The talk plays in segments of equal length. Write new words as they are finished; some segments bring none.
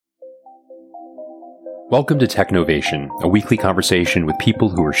Welcome to Technovation, a weekly conversation with people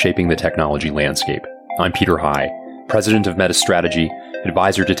who are shaping the technology landscape. I'm Peter High, president of Meta Strategy,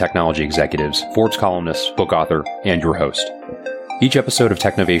 advisor to technology executives, Forbes columnist, book author, and your host. Each episode of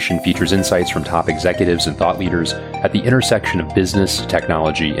Technovation features insights from top executives and thought leaders at the intersection of business,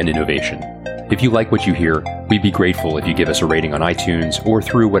 technology, and innovation. If you like what you hear, we'd be grateful if you give us a rating on iTunes or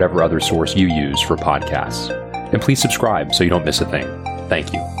through whatever other source you use for podcasts. And please subscribe so you don't miss a thing.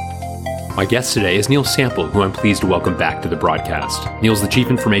 Thank you. My guest today is Neil Sample, who I'm pleased to welcome back to the broadcast. Neil's the Chief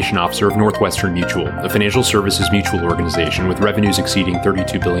Information Officer of Northwestern Mutual, a financial services mutual organization with revenues exceeding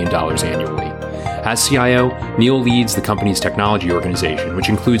 $32 billion annually. As CIO, Neil leads the company's technology organization, which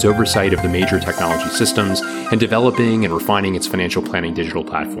includes oversight of the major technology systems and developing and refining its financial planning digital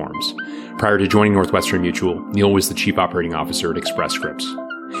platforms. Prior to joining Northwestern Mutual, Neil was the Chief Operating Officer at Express Scripts.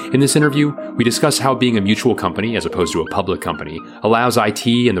 In this interview, we discuss how being a mutual company, as opposed to a public company, allows IT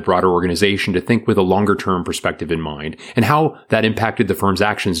and the broader organization to think with a longer-term perspective in mind, and how that impacted the firm's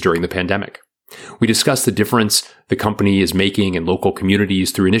actions during the pandemic. We discuss the difference the company is making in local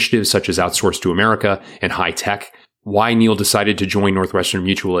communities through initiatives such as Outsource to America and High Tech, why Neil decided to join Northwestern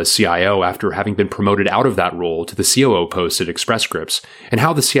Mutual as CIO after having been promoted out of that role to the COO post at Express Scripts, and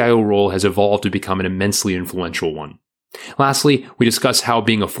how the CIO role has evolved to become an immensely influential one. Lastly, we discuss how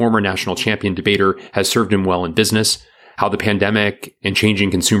being a former national champion debater has served him well in business, how the pandemic and changing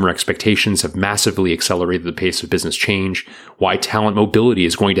consumer expectations have massively accelerated the pace of business change, why talent mobility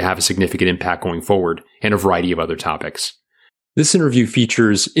is going to have a significant impact going forward, and a variety of other topics. This interview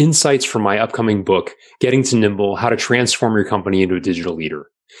features insights from my upcoming book, Getting to Nimble: How to Transform Your Company into a Digital Leader.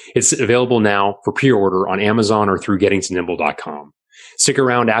 It's available now for pre-order on Amazon or through gettingtonimble.com. Stick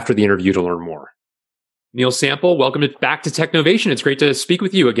around after the interview to learn more. Neil Sample, welcome back to Technovation. It's great to speak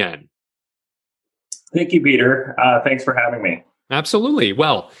with you again. Thank you, Peter. Thanks for having me. Absolutely.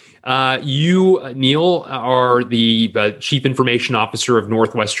 Well, you, Neil, are the Chief Information Officer of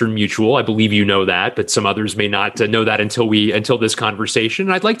Northwestern Mutual. I believe you know that, but some others may not know that until this conversation.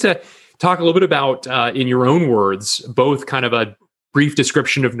 And I'd like to talk a little bit about, in your own words, both kind of a brief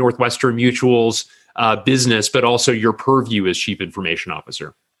description of Northwestern Mutual's business, but also your purview as Chief Information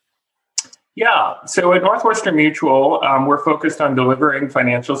Officer. Yeah. So at Northwestern Mutual, we're focused on delivering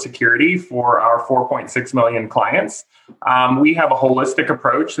financial security for our 4.6 million clients. We have a holistic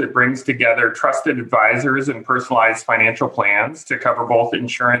approach that brings together trusted advisors and personalized financial plans to cover both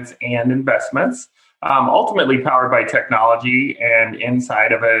insurance and investments, ultimately powered by technology and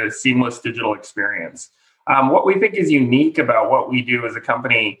inside of a seamless digital experience. What we think is unique about what we do as a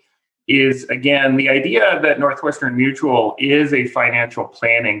company is, again, the idea that Northwestern Mutual is a financial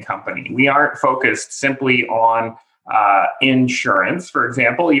planning company. We aren't focused simply on insurance, for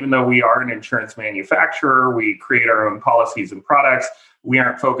example. Even though we are an insurance manufacturer, we create our own policies and products. We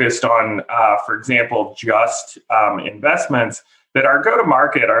aren't focused on, for example, just investments. That our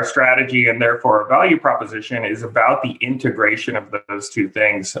go-to-market, our strategy, and therefore our value proposition is about the integration of those two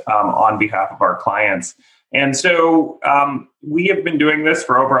things on behalf of our clients. And so we have been doing this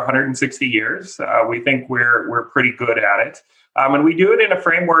for over 160 years. We think we're pretty good at it. And we do it in a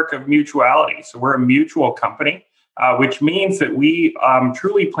framework of mutuality. So we're a mutual company, which means that we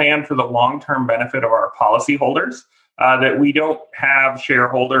truly plan for the long-term benefit of our policyholders, that we don't have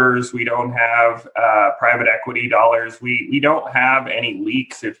shareholders, we don't have private equity dollars, we don't have any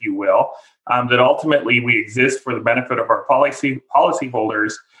leaks, if you will, that ultimately we exist for the benefit of our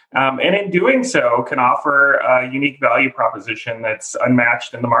policyholders. And in doing so, can offer a unique value proposition that's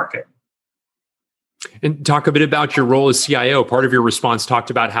unmatched in the market. And talk a bit about your role as CIO. Part of your response talked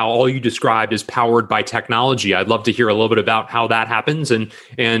about how all you described is powered by technology. I'd love to hear a little bit about how that happens and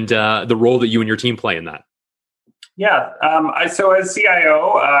the role that you and your team play in that. Yeah. So as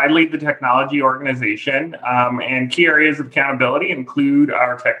CIO, I lead the technology organization, and key areas of accountability include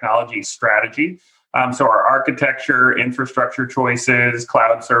our technology strategy. So our architecture, infrastructure choices,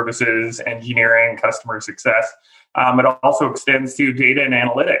 cloud services, engineering, customer success. It also extends to data and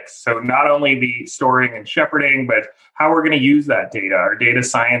analytics. So not only the storing and shepherding, but how we're going to use that data. Our Data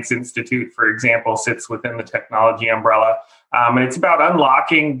Science Institute, for example, sits within the technology umbrella. And it's about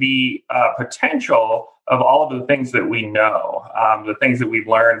unlocking the potential of all of the things that we know, the things that we've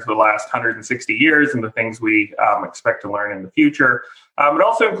learned for the last 160 years and the things we expect to learn in the future. It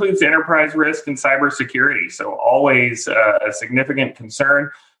also includes enterprise risk and cybersecurity. So always a significant concern,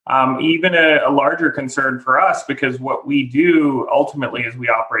 even a larger concern for us, because what we do ultimately is we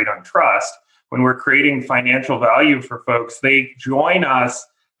operate on trust. When we're creating financial value for folks, they join us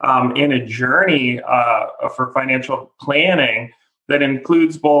in a journey for financial planning that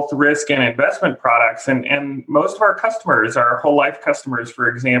includes both risk and investment products. And most of our customers, our whole life customers, for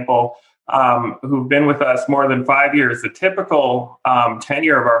example, who've been with us more than 5 years. The typical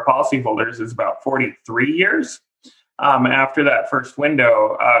tenure of our policyholders is about 43 years after that first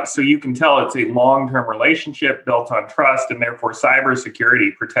window. So you can tell it's a long-term relationship built on trust, and therefore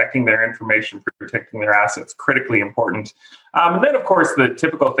cybersecurity, protecting their information, protecting their assets, critically important. And then, of course, the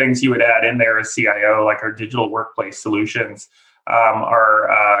typical things you would add in there as CIO, like our digital workplace solutions,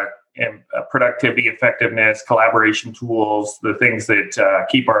 our productivity, effectiveness, collaboration tools, the things that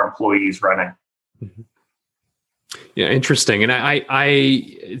keep our employees running. Mm-hmm. Yeah, interesting.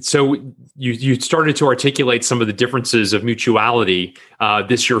 And so you started to articulate some of the differences of mutuality.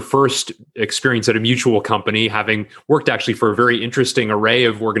 This your first experience at a mutual company, having worked actually for a very interesting array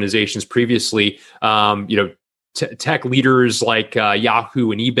of organizations previously. Tech leaders like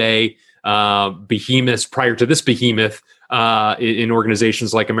Yahoo and eBay, behemoths prior to this behemoth in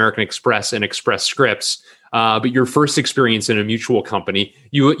organizations like American Express and Express Scripts. But your first experience in a mutual company,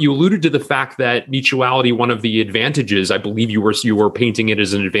 you alluded to the fact that mutuality, one of the advantages, I believe you were painting it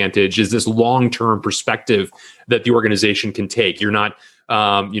as an advantage, is this long-term perspective that the organization can take. You're not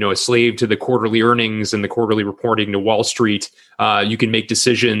a slave to the quarterly earnings and the quarterly reporting to Wall Street. You can make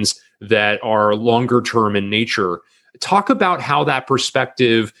decisions that are longer term in nature. Talk about how that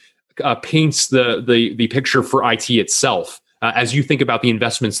perspective paints the picture for IT itself. As you think about the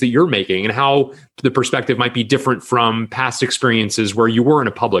investments that you're making and how the perspective might be different from past experiences where you were in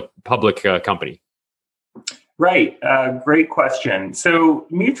a public company. Right. Great question. So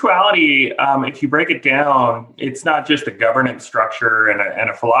mutuality, if you break it down, it's not just a governance structure and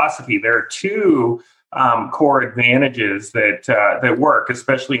a philosophy. There are two core advantages that work,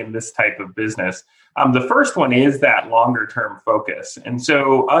 especially in this type of business. The first one is that longer term focus. And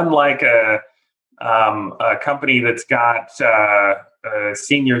so unlike a company that's got a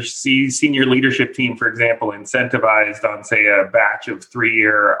senior leadership team, for example, incentivized on, say, a batch of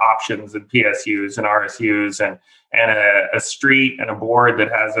 3-year options and PSUs and RSUs, and a street and a board that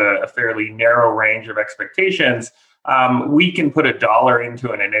has a fairly narrow range of expectations, we can put $1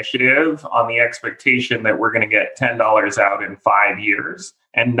 into an initiative on the expectation that we're going to get $10 out in 5 years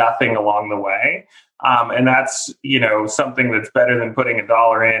and nothing along the way. And that's, something that's better than putting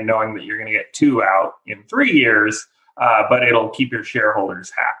 $1 in, knowing that you're going to get 2 out in 3 years, but it'll keep your shareholders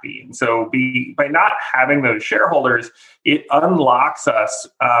happy. And so by not having those shareholders, it unlocks us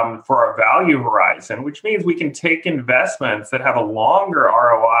for our value horizon, which means we can take investments that have a longer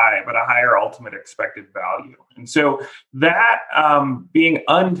ROI, but a higher ultimate expected value. And so that being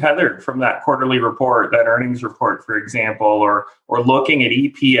untethered from that quarterly report, that earnings report, for example, or looking at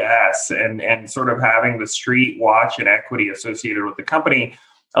EPS and sort of having the street watch and equity associated with the company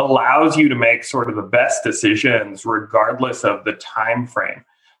allows you to make sort of the best decisions regardless of the time frame.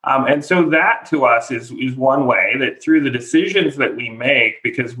 And so that to us is one way that through the decisions that we make,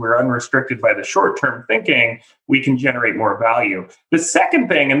 because we're unrestricted by the short-term thinking, we can generate more value. The second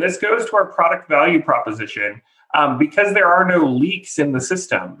thing, and this goes to our product value proposition, because there are no leaks in the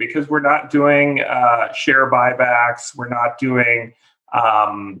system, because we're not doing share buybacks, we're not doing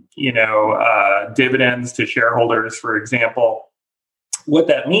dividends to shareholders, for example. What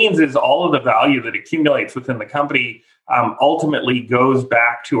that means is all of the value that accumulates within the company ultimately goes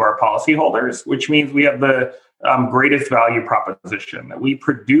back to our policyholders, which means we have the greatest value proposition, that we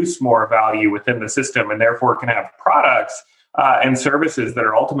produce more value within the system and therefore can have products and services that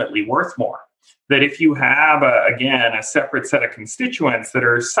are ultimately worth more. That if you have, a separate set of constituents that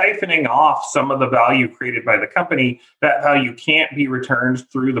are siphoning off some of the value created by the company, that value can't be returned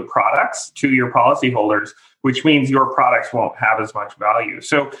through the products to your policyholders, which means your products won't have as much value.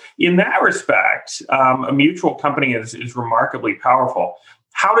 So in that respect, a mutual company is remarkably powerful.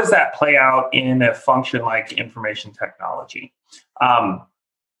 How does that play out in a function like information technology?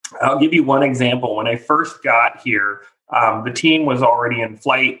 I'll give you one example. When I first got here, the team was already in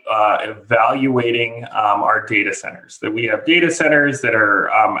flight evaluating our data centers. That we have data centers that are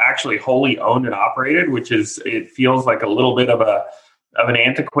actually wholly owned and operated, it feels like a little bit of an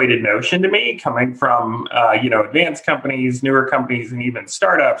antiquated notion to me, coming from advanced companies, newer companies, and even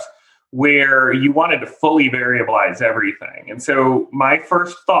startups, where you wanted to fully variabilize everything. And so my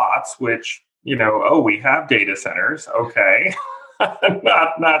first thoughts, which we have data centers, okay,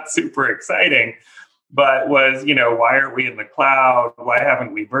 not super exciting. But was, why aren't we in the cloud? Why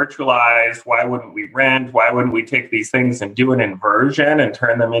haven't we virtualized? Why wouldn't we rent? Why wouldn't we take these things and do an inversion and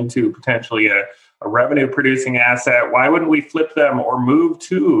turn them into potentially a revenue producing asset? Why wouldn't we flip them or move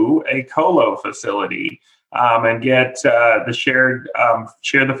to a colo facility and get share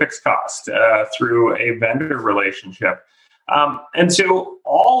the fixed cost through a vendor relationship? And so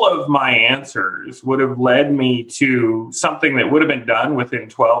all of my answers would have led me to something that would have been done within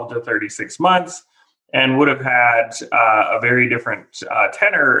 12 to 36 months and would have had a very different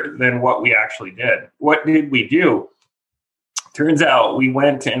tenor than what we actually did. What did we do? Turns out we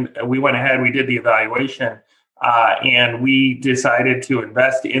went ahead, we did the evaluation, and we decided to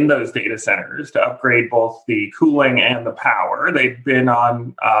invest in those data centers to upgrade both the cooling and the power. They'd been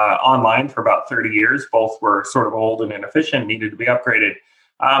online for about 30 years. Both were sort of old and inefficient, needed to be upgraded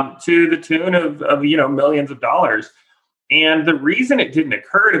to the tune of millions of dollars. And the reason it didn't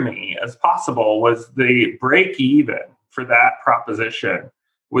occur to me as possible was the break even for that proposition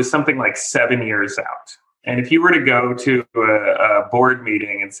was something like 7 years out. And if you were to go to a board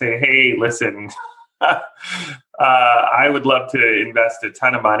meeting and say, hey, listen, I would love to invest a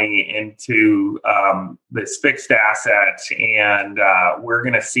ton of money into this fixed asset, and we're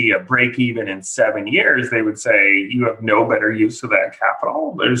going to see a break even in 7 years, they would say, you have no better use of that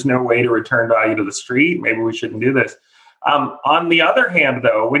capital. There's no way to return value to the street. Maybe we shouldn't do this. On the other hand,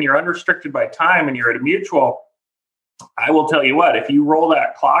 though, when you're unrestricted by time and you're at a mutual, I will tell you what, if you roll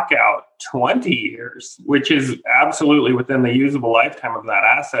that clock out 20 years, which is absolutely within the usable lifetime of that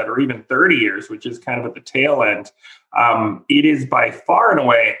asset, or even 30 years, which is kind of at the tail end, it is by far and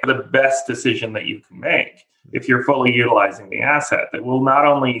away the best decision that you can make if you're fully utilizing the asset. That will not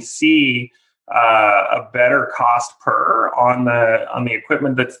only see a better cost per on the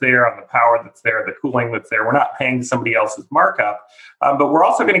equipment that's there, on the power that's there, the cooling that's there. We're not paying somebody else's markup, but we're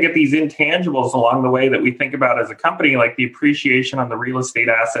also going to get these intangibles along the way that we think about as a company, like the appreciation on the real estate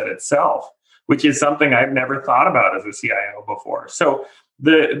asset itself, which is something I've never thought about as a CIO before. So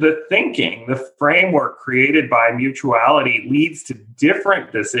the thinking, the framework created by mutuality leads to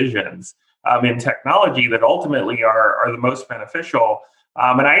different decisions in technology that ultimately are the most beneficial.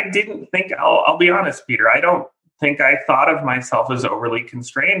 And I didn't think, I'll be honest, Peter, I don't think I thought of myself as overly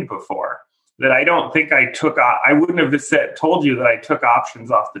constrained before. That I don't think I wouldn't have told you that I took options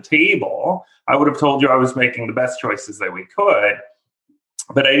off the table. I would have told you I was making the best choices that we could,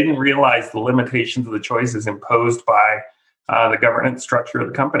 but I didn't realize the limitations of the choices imposed by the governance structure of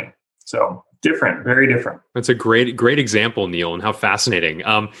the company. So different, very different. That's a great example, Neil, and how fascinating.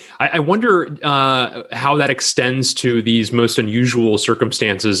 I wonder how that extends to these most unusual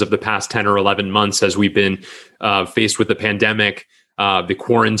circumstances of the past 10 or 11 months as we've been faced with the pandemic, the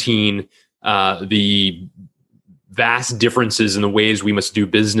quarantine, the vast differences in the ways we must do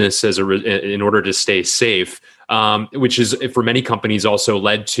business in order to stay safe, which is for many companies also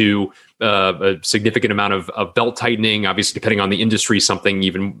led to a significant amount of belt tightening. Obviously, depending on the industry, something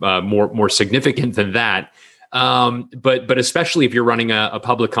even more significant than that. But especially if you're running a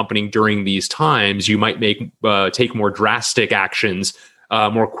public company during these times, you might take more drastic actions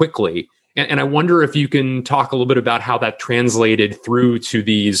more quickly. And I wonder if you can talk a little bit about how that translated through to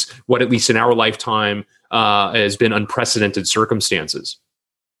these, what at least in our lifetime has been unprecedented circumstances.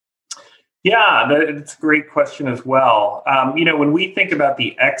 Yeah, that's a great question as well. When we think about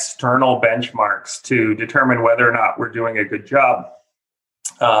the external benchmarks to determine whether or not we're doing a good job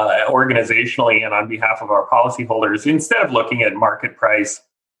organizationally and on behalf of our policyholders, instead of looking at market price,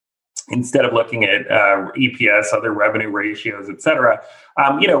 instead of looking at EPS, other revenue ratios, et cetera,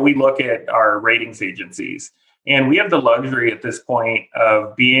 we look at our ratings agencies. And we have the luxury at this point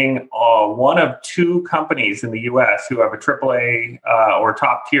of being one of two companies in the U.S. who have a AAA or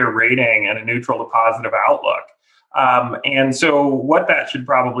top tier rating and a neutral to positive outlook. And so what that should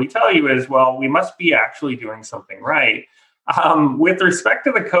probably tell you is, well, we must be actually doing something right. With respect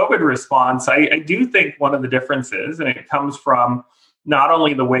to the COVID response, I do think one of the differences, and it comes from not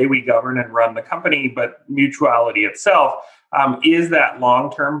only the way we govern and run the company, but mutuality itself, is that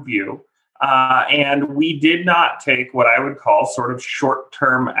long-term view. And we did not take what I would call sort of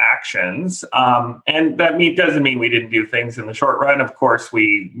short-term actions. And that doesn't mean we didn't do things in the short run. Of course,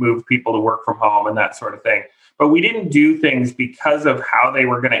 we moved people to work from home and that sort of thing. But we didn't do things because of how they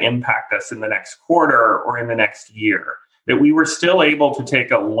were going to impact us in the next quarter or in the next year. That we were still able to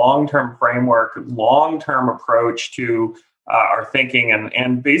take a long-term framework, long-term approach to our thinking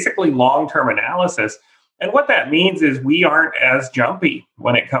and basically long-term analysis. And what that means is we aren't as jumpy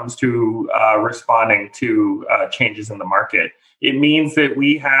when it comes to responding to changes in the market. It means that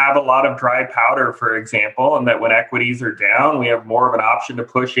we have a lot of dry powder, for example, and that when equities are down, we have more of an option to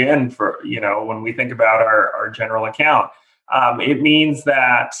push in for, when we think about our general account. It means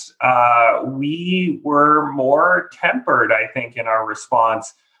that we were more tempered, I think, in our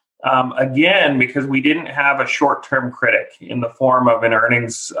response. Again, because we didn't have a short-term critic in the form of an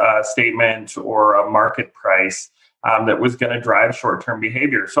earnings statement or a market price that was going to drive short-term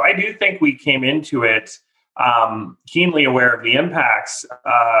behavior. So I do think we came into it keenly aware of the impacts,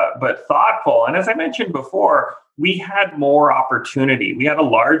 but thoughtful. And as I mentioned before, we had more opportunity. We had a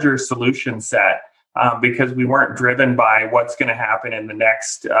larger solution set because we weren't driven by what's going to happen in the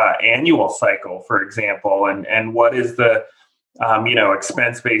next annual cycle, for example, and what is the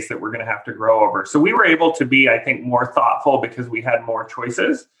expense base that we're going to have to grow over. So we were able to be, I think, more thoughtful because we had more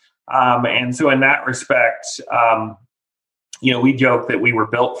choices. And so in that respect, we joke that we were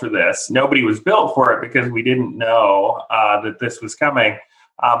built for this. Nobody was built for it because we didn't know that this was coming.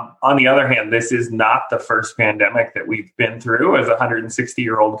 On the other hand, this is not the first pandemic that we've been through as a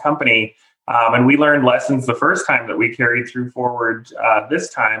 160-year-old company. And we learned lessons the first time that we carried through forward this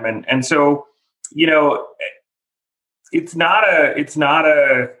time. And so, it's not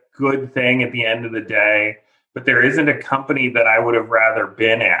a good thing at the end of the day, but there isn't a company that I would have rather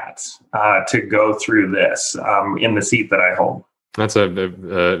been at to go through this in the seat that I hold. That's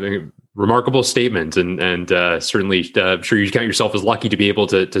a remarkable statement, and certainly I'm sure you count yourself as lucky to be able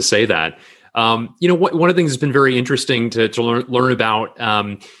to say that. One of the things that's been very interesting to learn about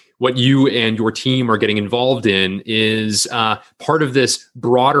what you and your team are getting involved in is part of this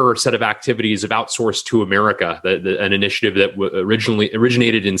broader set of activities of Outsource to America, an initiative that originally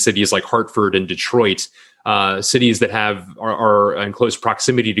originated in cities like Hartford and Detroit, cities that are in close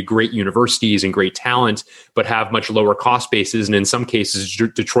proximity to great universities and great talent, but have much lower cost bases. And in some cases,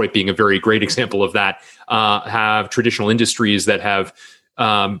 Detroit being a very great example of that, have traditional industries that have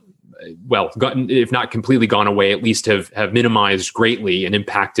gotten, if not completely gone away, at least have minimized greatly and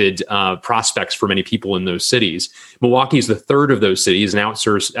impacted prospects for many people in those cities. Milwaukee is the third of those cities. An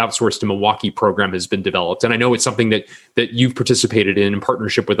outsourced to Milwaukee program has been developed. And I know it's something that you've participated in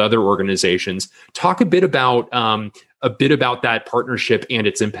partnership with other organizations. Talk a bit about that partnership and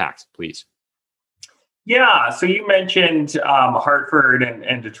its impact, please. Yeah, so you mentioned Hartford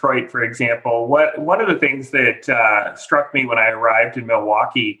and Detroit, for example. One of the things that struck me when I arrived in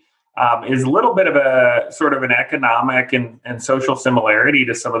Milwaukee is a little bit of a sort of an economic and social similarity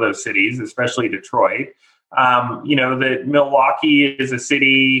to some of those cities, especially Detroit. That Milwaukee is a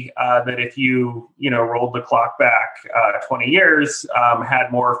city that if you rolled the clock back 20 years,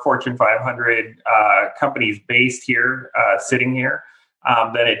 had more Fortune 500 companies based here, sitting here,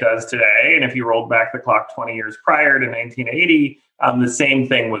 than it does today. And if you rolled back the clock 20 years prior to 1980, the same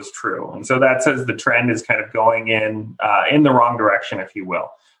thing was true. And so that says the trend is kind of going in the wrong direction, if you will.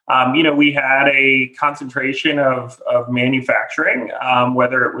 We had a concentration of manufacturing,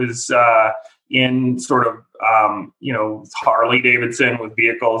 whether it was in sort of, Harley Davidson with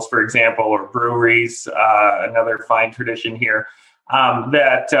vehicles, for example, or breweries, another fine tradition here,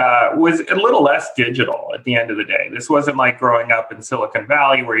 that was a little less digital at the end of the day. This wasn't like growing up in Silicon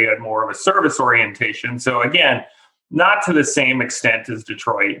Valley where you had more of a service orientation. So again, not to the same extent as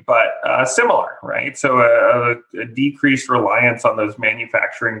Detroit, but similar, right? So a decreased reliance on those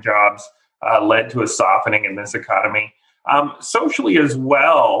manufacturing jobs led to a softening in this economy. Socially as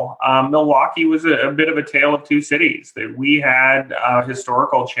well, Milwaukee was a bit of a tale of two cities. That we had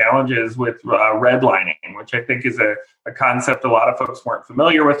historical challenges with redlining, which I think is a concept a lot of folks weren't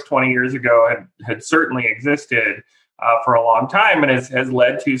familiar with 20 years ago, had certainly existed for a long time and has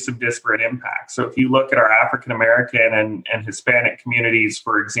led to some disparate impacts. So if you look at our African American and Hispanic communities,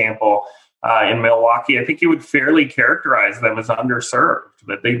 for example, in Milwaukee, I think you would fairly characterize them as underserved,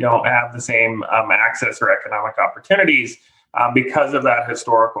 that they don't have the same access or economic opportunities because of that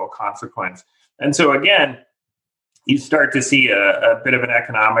historical consequence. And so again, you start to see a bit of an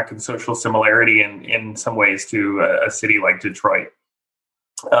economic and social similarity in some ways to a city like Detroit,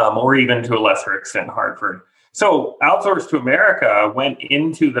 or even to a lesser extent, Hartford. So Outsource to America went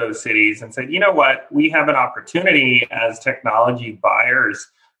into those cities and said, you know what, we have an opportunity as technology buyers,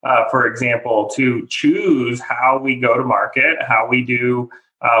 for example, to choose how we go to market, how we do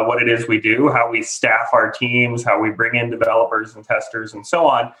what it is we do, how we staff our teams, how we bring in developers and testers and so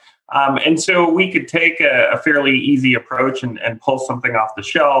on. And so we could take a fairly easy approach and pull something off the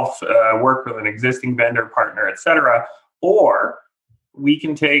shelf, work with an existing vendor partner, et cetera, or we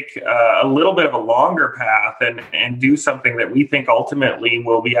can take a little bit of a longer path and do something that we think ultimately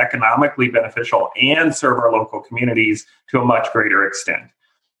will be economically beneficial and serve our local communities to a much greater extent.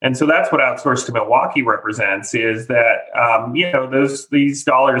 And so that's what Outsource to Milwaukee represents, is that these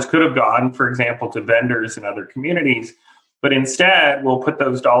dollars could have gone, for example, to vendors in other communities, but instead we'll put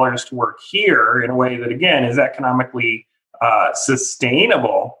those dollars to work here in a way that, again, is economically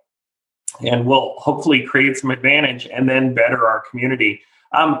sustainable and will hopefully create some advantage and then better our community.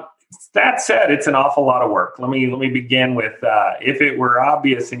 That said, it's an awful lot of work. Let me begin with, if it were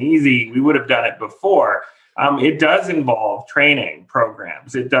obvious and easy, we would have done it before. It does involve training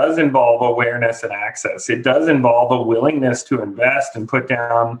programs. It does involve awareness and access. It does involve a willingness to invest and put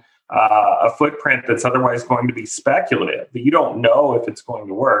down a footprint that's otherwise going to be speculative, that you don't know if it's going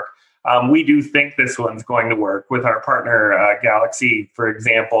to work. We do think this one's going to work with our partner, Galaxy, for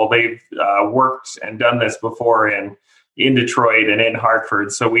example. They've worked and done this before in Detroit and in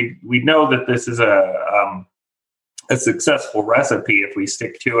Hartford. So we know that this is a successful recipe if we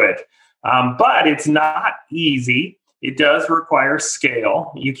stick to it. But it's not easy. It does require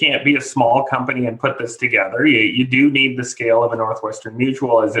scale. You can't be a small company and put this together. You do need the scale of a Northwestern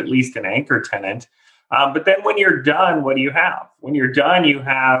Mutual as at least an anchor tenant. But then when you're done, what do you have? When you're done, you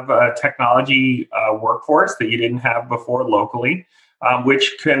have a technology workforce that you didn't have before locally,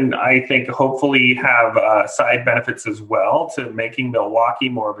 which can, I think, hopefully have side benefits as well to making Milwaukee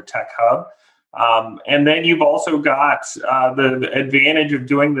more of a tech hub. And then you've also got the advantage of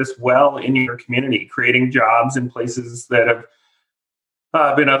doing this well in your community, creating jobs in places that have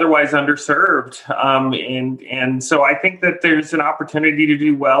been otherwise underserved. And so I think that there's an opportunity to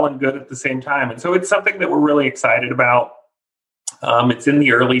do well and good at the same time. And so it's something that we're really excited about. It's in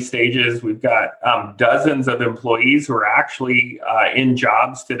the early stages. We've got dozens of employees who are actually in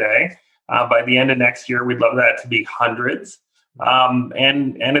jobs today. By the end of next year, we'd love that to be hundreds.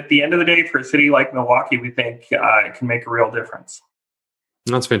 And at the end of the day, for a city like Milwaukee, we think it can make a real difference.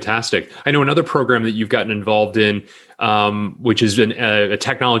 That's fantastic. I know another program that you've gotten involved in, which is a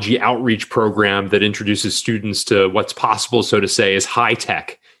technology outreach program that introduces students to what's possible, so to say, is high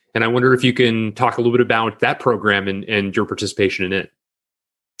tech. And I wonder if you can talk a little bit about that program and your participation in it.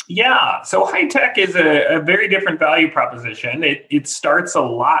 Yeah, so high tech is a very different value proposition. It starts a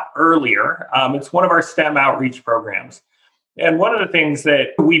lot earlier. It's one of our STEM outreach programs. And one of the things that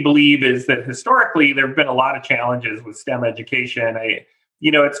we believe is that historically there have been a lot of challenges with STEM education.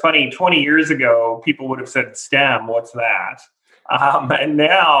 It's funny, 20 years ago, people would have said STEM, what's that? And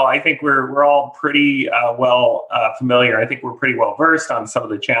now I think we're all pretty familiar. I think we're pretty well versed on some of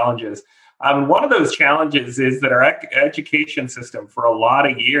the challenges. One of those challenges is that our education system for a lot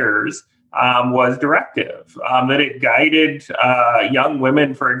of years was directive, that it guided young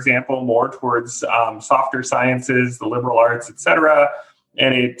women, for example, more towards softer sciences, the liberal arts, et cetera.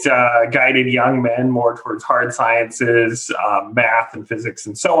 And it guided young men more towards hard sciences, math and physics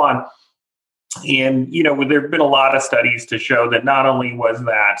and so on. And, there have been a lot of studies to show that not only was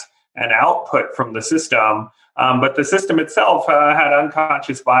that an output from the system, but the system itself had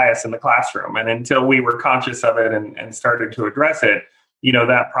unconscious bias in the classroom. And until we were conscious of it and started to address it,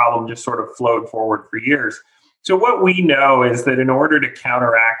 that problem just sort of flowed forward for years. So what we know is that in order to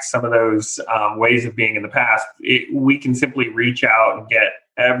counteract some of those ways of being in the past, we can simply reach out and get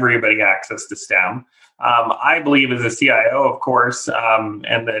everybody access to STEM. I believe as a CIO, of course,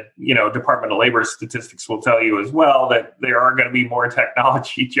 and the Department of Labor statistics will tell you as well that there are going to be more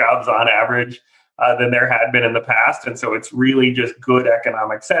technology jobs on average than there had been in the past. And so it's really just good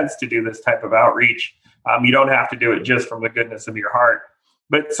economic sense to do this type of outreach. You don't have to do it just from the goodness of your heart.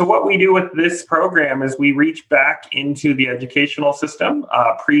 But so what we do with this program is we reach back into the educational system,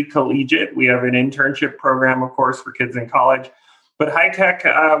 pre-collegiate. We have an internship program, of course, for kids in college. But high tech,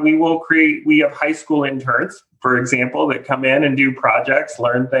 we have high school interns, for example, that come in and do projects,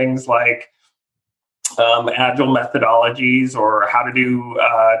 learn things like agile methodologies or how to do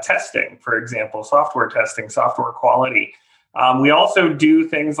testing, for example, software testing, software quality. We also do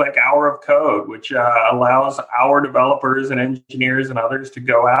things like Hour of Code, which allows our developers and engineers and others to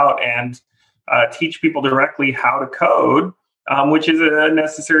go out and teach people directly how to code, which is a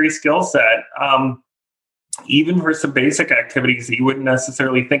necessary skill set. Even for some basic activities that you wouldn't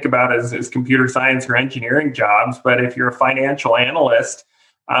necessarily think about as computer science or engineering jobs. But if you're a financial analyst,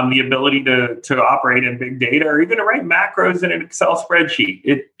 the ability to operate in big data or even to write macros in an Excel spreadsheet,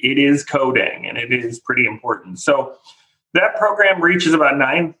 it is coding and it is pretty important. So that program reaches about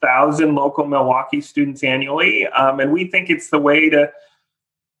 9,000 local Milwaukee students annually. And we think it's the way to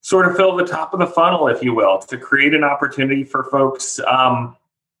sort of fill the top of the funnel, if you will, to create an opportunity for folks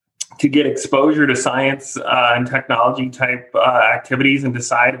to get exposure to science and technology type activities and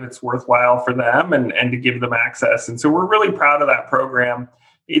decide if it's worthwhile for them and to give them access. And so we're really proud of that program.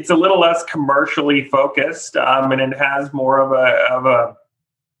 It's a little less commercially focused and it has more of a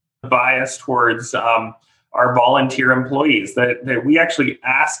bias towards our volunteer employees that we actually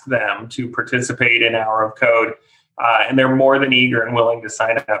ask them to participate in Hour of Code. And they're more than eager and willing to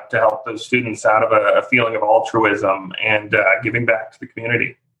sign up to help those students out of a feeling of altruism and giving back to the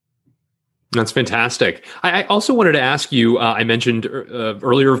community. That's fantastic. I also wanted to ask you, I mentioned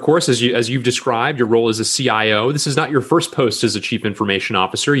earlier, of course, as you've described, your role as a CIO. This is not your first post as a Chief Information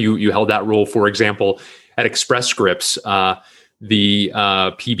Officer. You held that role, for example, at Express Scripts, the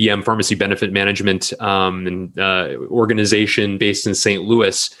PBM, Pharmacy Benefit Management organization based in St.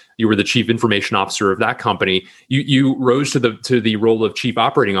 Louis. You were the chief information officer of that company. You rose to the role of chief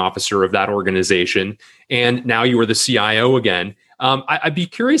operating officer of that organization, and now you are the CIO again. I'd be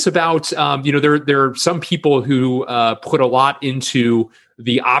curious about, there are some people who put a lot into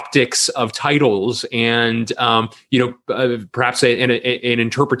the optics of titles, and perhaps an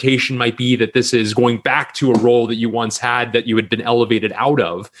interpretation might be that this is going back to a role that you once had that you had been elevated out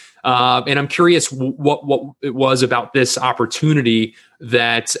of. And I'm curious what it was about this opportunity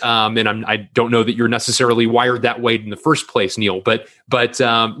that, and I don't know that you're necessarily wired that way in the first place, Neil, but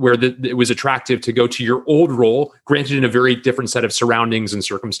where it was attractive to go to your old role, granted in a very different set of surroundings and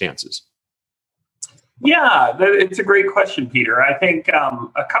circumstances. Yeah, it's a great question, Peter. I think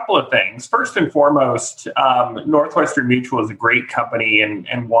a couple of things. First and foremost, Northwestern Mutual is a great company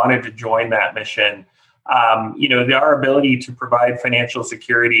and wanted to join that mission. Our ability to provide financial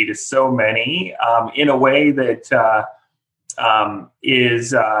security to so many in a way that I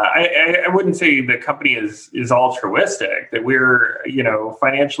wouldn't say the company is altruistic, that we're,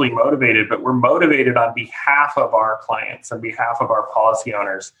 financially motivated, but we're motivated on behalf of our clients, on behalf of our policy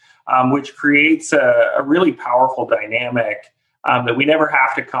owners, which creates a really powerful dynamic that we never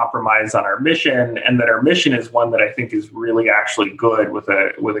have to compromise on our mission, and that our mission is one that I think is really actually good with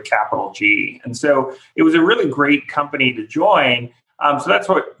a capital G. And so it was a really great company to join. So that's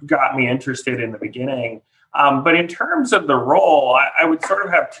what got me interested in the beginning. But in terms of the role, I would sort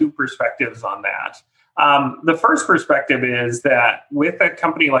of have two perspectives on that. The first perspective is that with a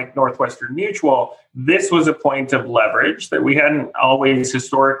company like Northwestern Mutual, this was a point of leverage that we hadn't always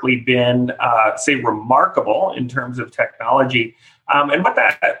historically been, remarkable in terms of technology. And what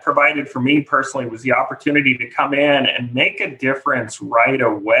that provided for me personally was the opportunity to come in and make a difference right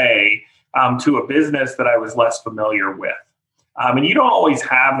away to a business that I was less familiar with. And you don't always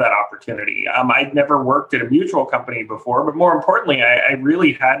have that opportunity. I'd never worked at a mutual company before, but more importantly, I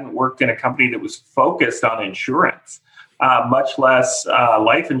really hadn't worked in a company that was focused on insurance, much less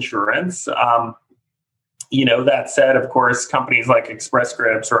life insurance. That said, of course, companies like Express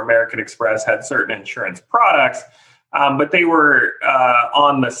Scripts or American Express had certain insurance products, but they were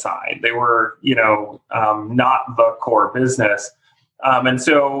on the side. They were, not the core business. And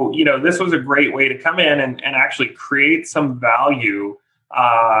so, this was a great way to come in and actually create some value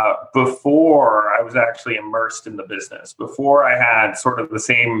before I was actually immersed in the business, before I had sort of the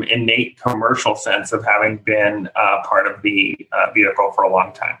same innate commercial sense of having been part of the vehicle for a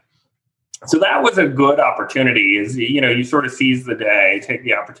long time. So that was a good opportunity is, you sort of seize the day, take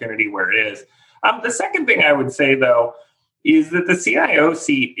the opportunity where it is. The second thing I would say, though, is that the CIO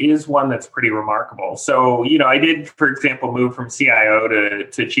seat is one that's pretty remarkable. So, I did, for example, move from CIO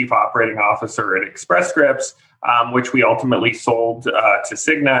to Chief Operating Officer at Express Scripts, which we ultimately sold to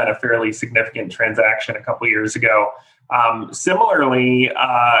Cigna in a fairly significant transaction a couple years ago. Similarly,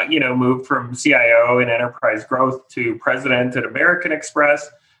 moved from CIO in enterprise growth to president at American Express.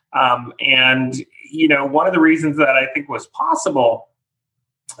 And one of the reasons that I think was possible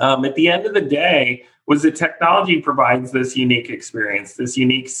at the end of the day was that technology provides this unique experience, this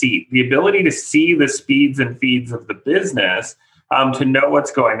unique seat, the ability to see the speeds and feeds of the business, to know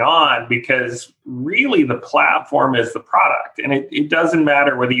what's going on, because really the platform is the product. And it doesn't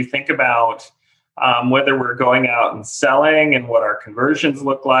matter whether you think about whether we're going out and selling and what our conversions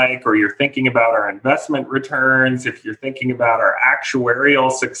look like, or you're thinking about our investment returns, if you're thinking about our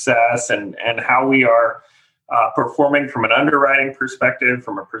actuarial success and how we are performing from an underwriting perspective,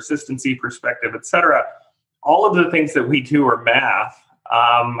 from a persistency perspective, et cetera. All of the things that we do are math.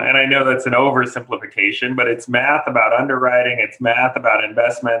 And I know that's an oversimplification, but it's math about underwriting, it's math about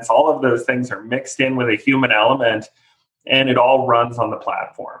investments. All of those things are mixed in with a human element, and it all runs on the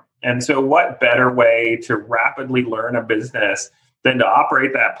platform. And so what better way to rapidly learn a business than to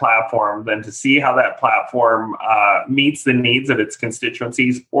operate that platform, than to see how that platform meets the needs of its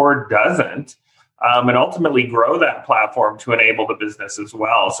constituencies or doesn't, and ultimately grow that platform to enable the business as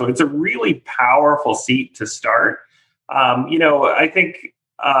well. So it's a really powerful seat to start. I think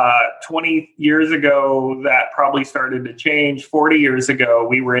 20 years ago, that probably started to change. 40 years ago,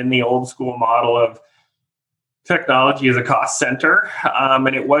 we were in the old school model of technology as a cost center,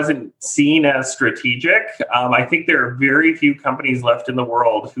 and it wasn't seen as strategic. I think there are very few companies left in the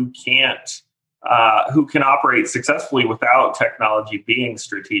world who can operate successfully without technology being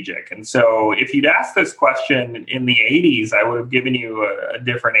strategic. And so if you'd asked this question in the 80s, I would have given you a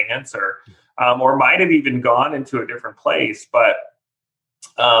different answer, or might have even gone into a different place. But,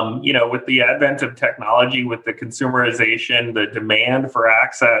 with the advent of technology, with the consumerization, the demand for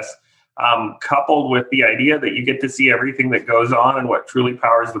access, coupled with the idea that you get to see everything that goes on and what truly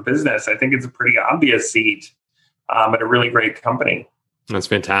powers the business, I think it's a pretty obvious seat at a really great company. That's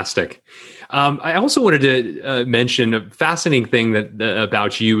fantastic. I also wanted to mention a fascinating thing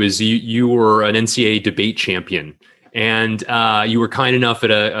about you is you were an NCAA debate champion. And you were kind enough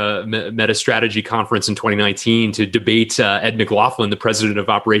at a MetaStrategy conference in 2019 to debate Ed McLaughlin, the president of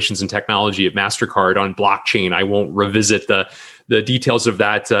operations and technology at MasterCard, on blockchain. I won't revisit the details of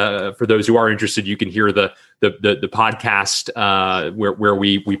that. For those who are interested, you can hear the podcast where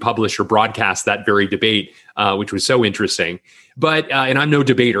we publish or broadcast that very debate, which was so interesting. But and I'm no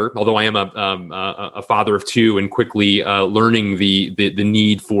debater, although I am a father of two and quickly learning the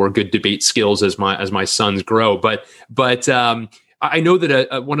need for good debate skills as my sons grow. But I know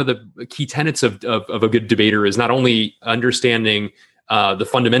that one of the key tenets of a good debater is not only understanding the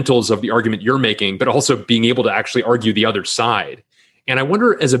fundamentals of the argument you're making, but also being able to actually argue the other side. And I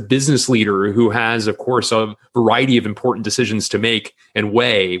wonder, as a business leader who has, of course, a variety of important decisions to make and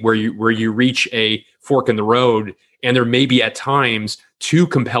weigh, where you reach a fork in the road, and there may be at times two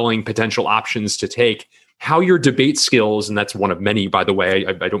compelling potential options to take, how your debate skills, and that's one of many, by the way,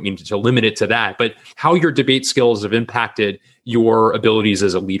 I don't mean to limit it to that, but how your debate skills have impacted your abilities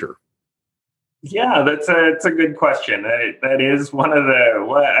as a leader. Yeah, it's a good question. That is one of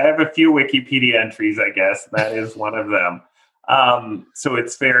I have a few Wikipedia entries, I guess. That is one of them. So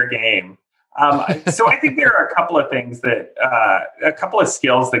it's fair game. So I think there are a couple of things a couple of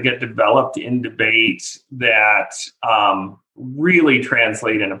skills that get developed in debate that really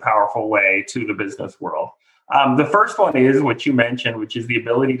translate in a powerful way to the business world. The first one is what you mentioned, which is the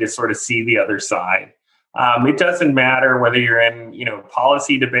ability to sort of see the other side. It doesn't matter whether you're in,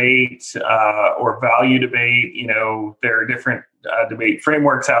 policy debate or value debate. There are different debate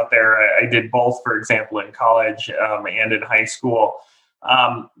frameworks out there. I did both, for example, in college and in high school.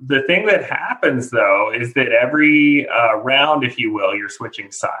 The thing that happens, though, is that every round, if you will, you're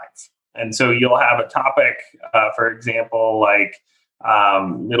switching sides. And so you'll have a topic, for example, like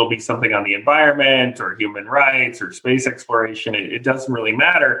it'll be something on the environment or human rights or space exploration. It doesn't really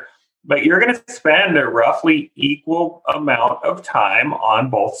matter. But you're going to spend a roughly equal amount of time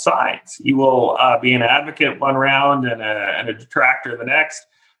on both sides. You will be an advocate one round and a detractor the next.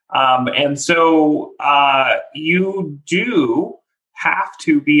 And so you do have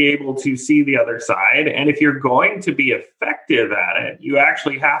to be able to see the other side. And if you're going to be effective at it, you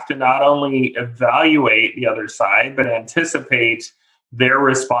actually have to not only evaluate the other side, but anticipate their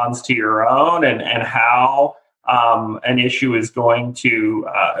response to your own and how an issue is going to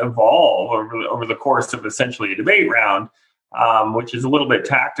evolve over the course of essentially a debate round, which is a little bit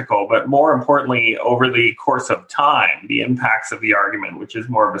tactical, but more importantly, over the course of time, the impacts of the argument, which is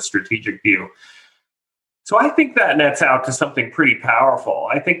more of a strategic view. So I think that nets out to something pretty powerful.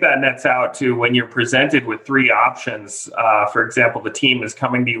 I think that nets out to when you're presented with three options, for example, the team is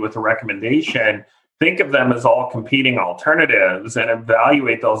coming to you with a recommendation. Think of them as all competing alternatives and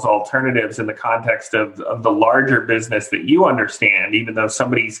evaluate those alternatives in the context of the larger business that you understand, even though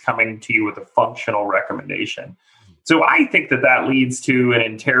somebody's coming to you with a functional recommendation. So I think that leads to an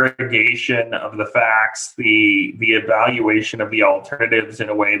interrogation of the facts, the evaluation of the alternatives in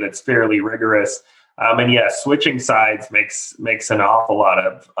a way that's fairly rigorous. And yes, switching sides makes an awful lot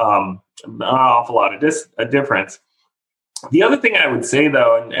of difference. The other thing I would say,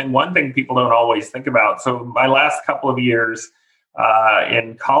 though, and one thing people don't always think about, so my last couple of years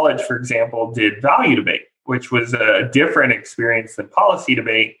in college, for example, did value debate, which was a different experience than policy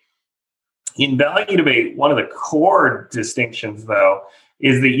debate. In value debate, one of the core distinctions, though,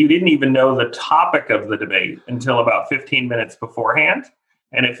 is that you didn't even know the topic of the debate until about 15 minutes beforehand.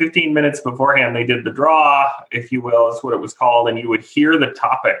 And at 15 minutes beforehand, they did the draw, if you will, is what it was called. And you would hear the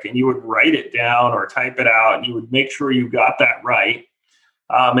topic and you would write it down or type it out. And you would make sure you got that right.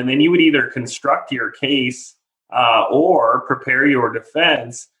 And then you would either construct your case or prepare your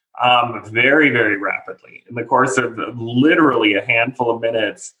defense very, very rapidly in the course of literally a handful of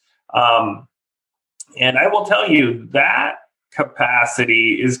minutes. And I will tell you that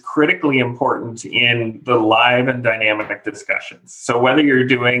capacity is critically important in the live and dynamic discussions. So whether you're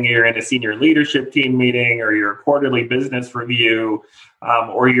in a senior leadership team meeting or your quarterly business review,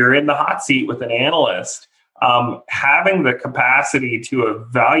 or you're in the hot seat with an analyst, having the capacity to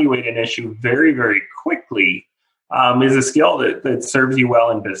evaluate an issue very, very quickly is a skill that serves you well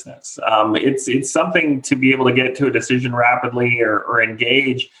in business. It's something to be able to get to a decision rapidly or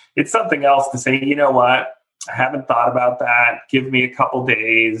engage. It's something else to say, you know what? I haven't thought about that. Give me a couple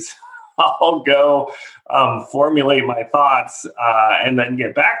days. I'll go formulate my thoughts and then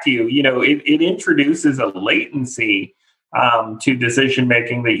get back to you. It introduces a latency to decision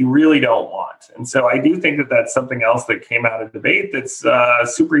making that you really don't want. And so I do think that that's something else that came out of debate that's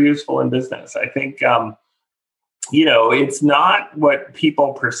super useful in business. I think, it's not what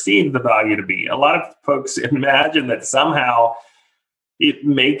people perceive the value to be. A lot of folks imagine that somehow it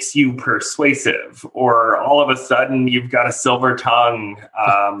makes you persuasive, or all of a sudden you've got a silver tongue.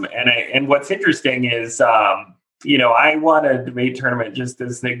 And what's interesting is, I won a debate tournament, just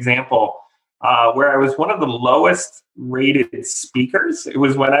as an example, where I was one of the lowest rated speakers. It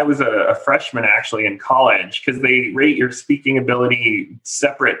was when I was a freshman, actually, in college, because they rate your speaking ability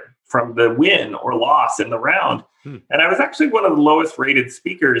separate from the win or loss in the round. And I was actually one of the lowest rated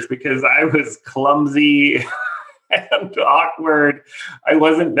speakers because I was clumsy and awkward. I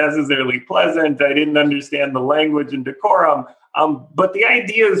wasn't necessarily pleasant. I didn't understand the language and decorum, but the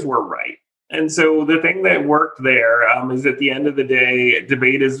ideas were right. And so the thing that worked there is, at the end of the day,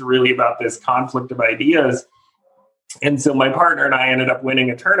 debate is really about this conflict of ideas. And so my partner and I ended up winning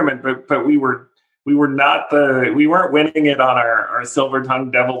a tournament, but we weren't winning it on our silver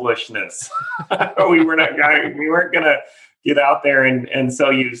tongue devilishness. we weren't going to get out there and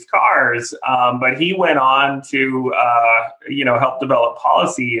sell used cars. But he went on to, help develop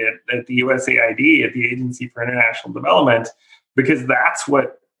policy at the USAID, at the Agency for International Development, because that's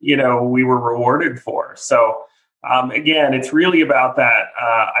what, we were rewarded for. So again, it's really about that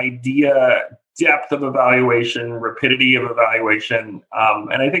idea, depth of evaluation, rapidity of evaluation.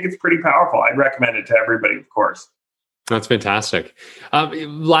 And I think it's pretty powerful. I'd recommend it to everybody, of course. That's fantastic.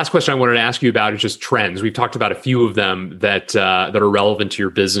 Last question I wanted to ask you about is just trends. We've talked about a few of them that are relevant to your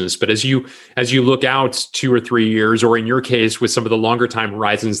business, but as you look out 2 or 3 years, or in your case, with some of the longer time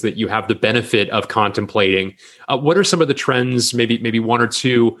horizons that you have the benefit of contemplating, what are some of the trends, maybe 1 or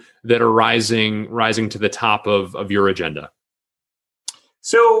 2, that are rising to the top of your agenda?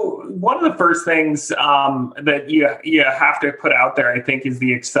 So one of the first things that you have to put out there, I think, is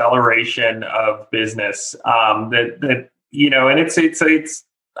the acceleration of business. And it's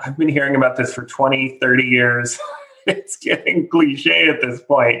I've been hearing about this for 20, 30 years. It's getting cliche at this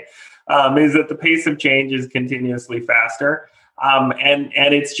point. Is that the pace of change is continuously faster. And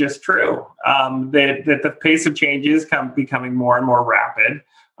it's just true that the pace of change is becoming more and more rapid.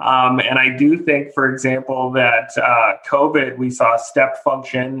 And I do think, for example, that COVID, we saw a step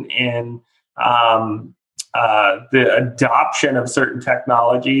function in the adoption of certain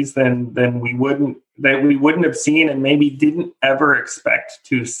technologies than we wouldn't have seen, and maybe didn't ever expect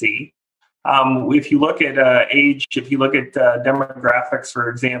to see. If you look at age, if you look at demographics, for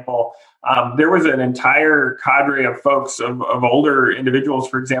example, there was an entire cadre of folks, of older individuals,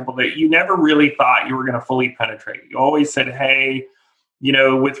 for example, that you never really thought you were going to fully penetrate. You always said, hey,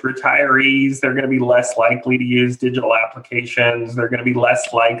 with retirees, they're going to be less likely to use digital applications. They're going to be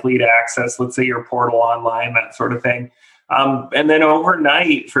less likely to access, let's say, your portal online, that sort of thing. And then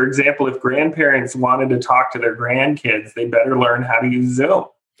overnight, for example, if grandparents wanted to talk to their grandkids, they better learn how to use Zoom,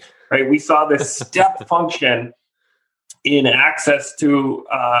 right? We saw this step function in access to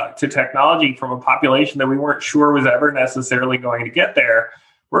technology from a population that we weren't sure was ever necessarily going to get there.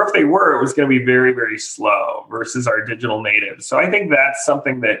 Or if they were, it was going to be very, very slow versus our digital natives. So I think that's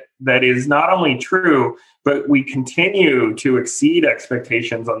something that is not only true, but we continue to exceed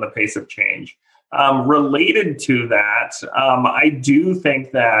expectations on the pace of change. Related to that, I do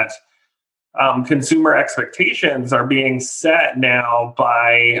think that consumer expectations are being set now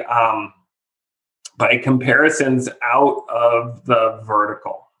by comparisons out of the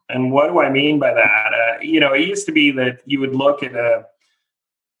vertical. And what do I mean by that? It used to be that you would look at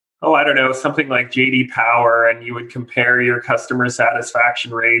something like JD Power, and you would compare your customer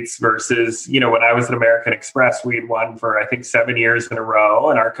satisfaction rates versus, when I was at American Express, we had won for, I think, 7 years in a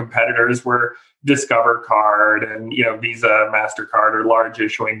row, and our competitors were Discover Card and, Visa, MasterCard, or large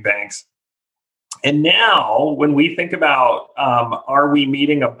issuing banks. And now when we think about, are we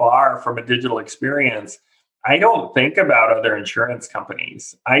meeting a bar from a digital experience? I don't think about other insurance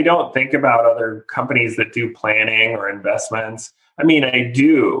companies. I don't think about other companies that do planning or investments. I mean, I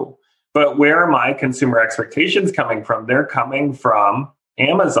do, but where are my consumer expectations coming from? They're coming from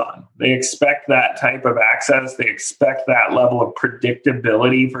Amazon. They expect that type of access. They expect that level of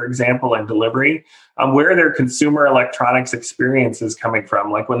predictability, for example, in delivery. Where their consumer electronics experience is coming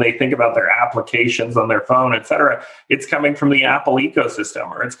from, like when they think about their applications on their phone, et cetera, it's coming from the Apple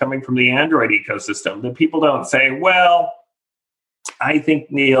ecosystem, or it's coming from the Android ecosystem. That people don't say, well, I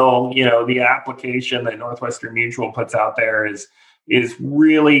think, Neil, the application that Northwestern Mutual puts out there is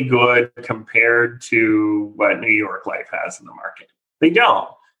really good compared to what New York Life has in the market. They don't.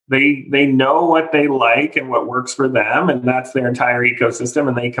 They know what they like and what works for them, and that's their entire ecosystem,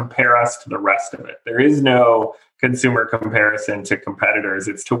 and they compare us to the rest of it. There is no consumer comparison to competitors.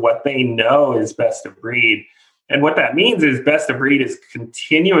 It's to what they know is best of breed. And what that means is best of breed is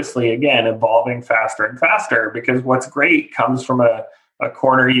continuously, again, evolving faster and faster, because what's great comes from a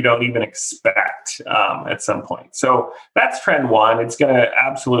corner you don't even expect at some point. So that's trend one. It's going to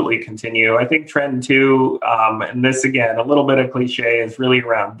absolutely continue. I think trend two, and this, again, a little bit of cliche, is really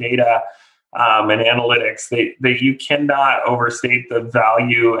around data and analytics. That you cannot overstate the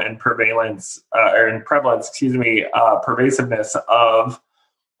value and pervasiveness of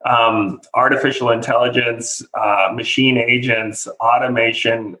artificial intelligence, machine agents,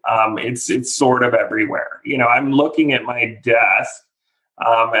 automation. It's sort of everywhere. I'm looking at my desk,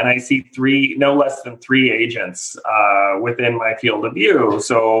 and I see no less than three agents within my field of view.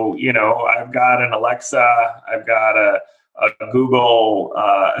 So, I've got an Alexa, I've got a Google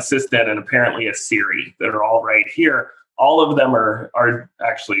Assistant, and apparently a Siri that are all right here. All of them are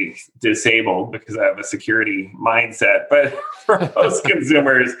actually disabled because I have a security mindset. But for most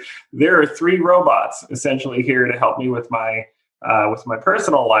consumers, there are three robots essentially here to help me with my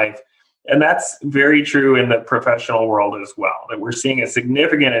personal life. And that's very true in the professional world as well, that we're seeing a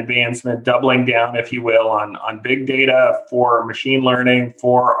significant advancement, doubling down, if you will, on big data, for machine learning,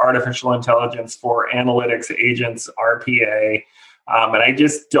 for artificial intelligence, for analytics agents, RPA. And I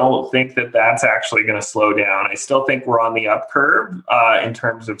just don't think that that's actually going to slow down. I still think we're on the up curve in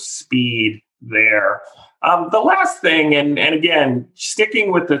terms of speed there. The last thing, and again,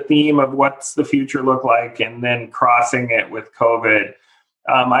 sticking with the theme of what's the future look like and then crossing it with COVID,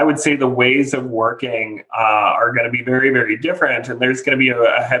 I would say the ways of working are going to be very, very different. And there's going to be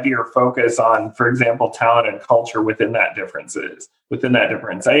a heavier focus on, for example, talent and culture within that difference.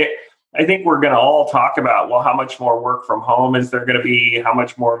 I think we're going to all talk about, well, how much more work from home is there going to be? How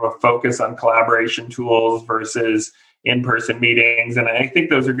much more of a focus on collaboration tools versus in-person meetings? And I think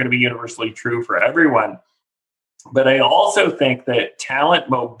those are going to be universally true for everyone. But I also think that talent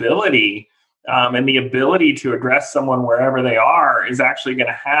mobility and the ability to address someone wherever they are is actually going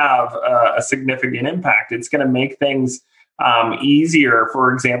to have a significant impact. It's going to make things easier.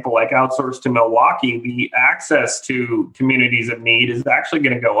 For example, like outsourced to Milwaukee, the access to communities of need is actually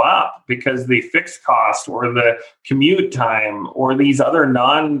going to go up because the fixed cost or the commute time or these other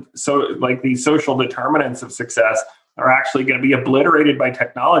these social determinants of success are actually going to be obliterated by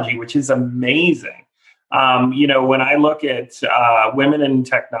technology, which is amazing. When I look at women in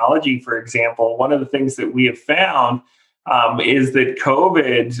technology, for example, one of the things that we have found is that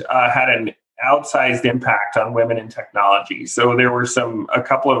COVID had an outsized impact on women in technology. So there were a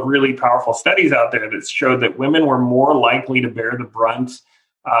couple of really powerful studies out there that showed that women were more likely to bear the brunt,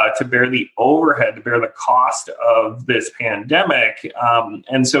 to bear the overhead, to bear the cost of this pandemic,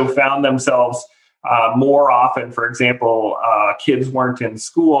 and so found themselves more often. For example, kids weren't in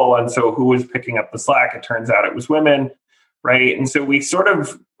school, and so who was picking up the slack? It turns out it was women, right? And so we sort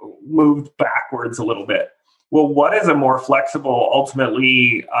of moved backwards a little bit. Well, what does a more flexible,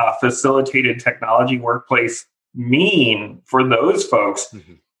 ultimately facilitated technology workplace mean for those folks?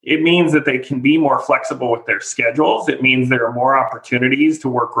 Mm-hmm. It means that they can be more flexible with their schedules. It means there are more opportunities to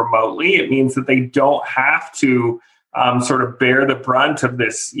work remotely. It means that they don't have to sort of bear the brunt of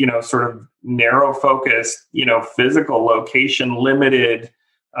this, sort of narrow focused, physical location limited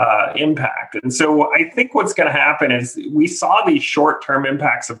impact. And so I think what's going to happen is we saw these short-term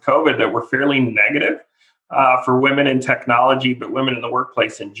impacts of COVID that were fairly negative for women in technology, but women in the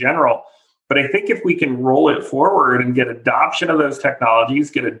workplace in general. But I think if we can roll it forward and get adoption of those technologies,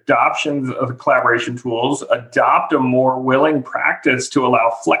 get adoptions of the collaboration tools, adopt a more willing practice to allow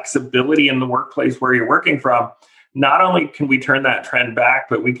flexibility in the workplace where you're working from, not only can we turn that trend back,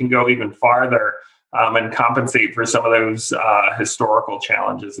 but we can go even farther and compensate for some of those historical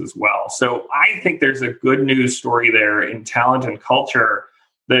challenges as well. So I think there's a good news story there in talent and culture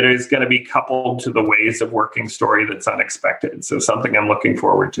that is going to be coupled to the ways of working story that's unexpected. So something I'm looking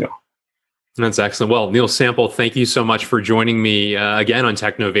forward to. That's excellent. Well, Neil Sample, thank you so much for joining me again on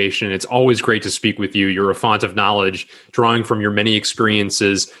Technovation. It's always great to speak with you. You're a font of knowledge, drawing from your many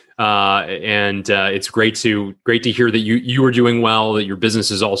experiences, and it's great to hear that you are doing well, that your business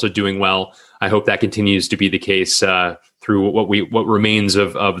is also doing well. I hope that continues to be the case through what remains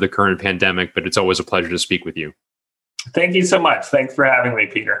of the current pandemic. But it's always a pleasure to speak with you. Thank you so much. Thanks for having me,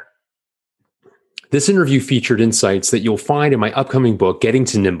 Peter. This interview featured insights that you'll find in my upcoming book, Getting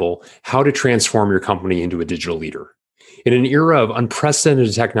to Nimble: How to Transform Your Company into a Digital Leader. In an era of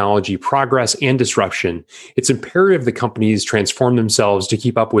unprecedented technology, progress, and disruption, it's imperative that companies transform themselves to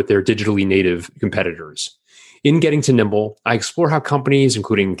keep up with their digitally native competitors. In Getting to Nimble, I explore how companies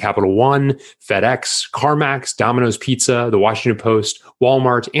including Capital One, FedEx, CarMax, Domino's Pizza, The Washington Post,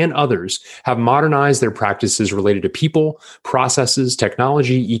 Walmart, and others have modernized their practices related to people, processes,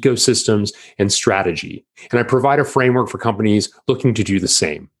 technology, ecosystems, and strategy. And I provide a framework for companies looking to do the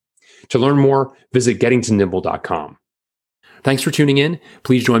same. To learn more, visit gettingtonimble.com. Thanks for tuning in.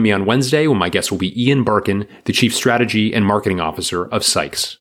 Please join me on Wednesday when my guest will be Ian Barkin, the Chief Strategy and Marketing Officer of Sykes.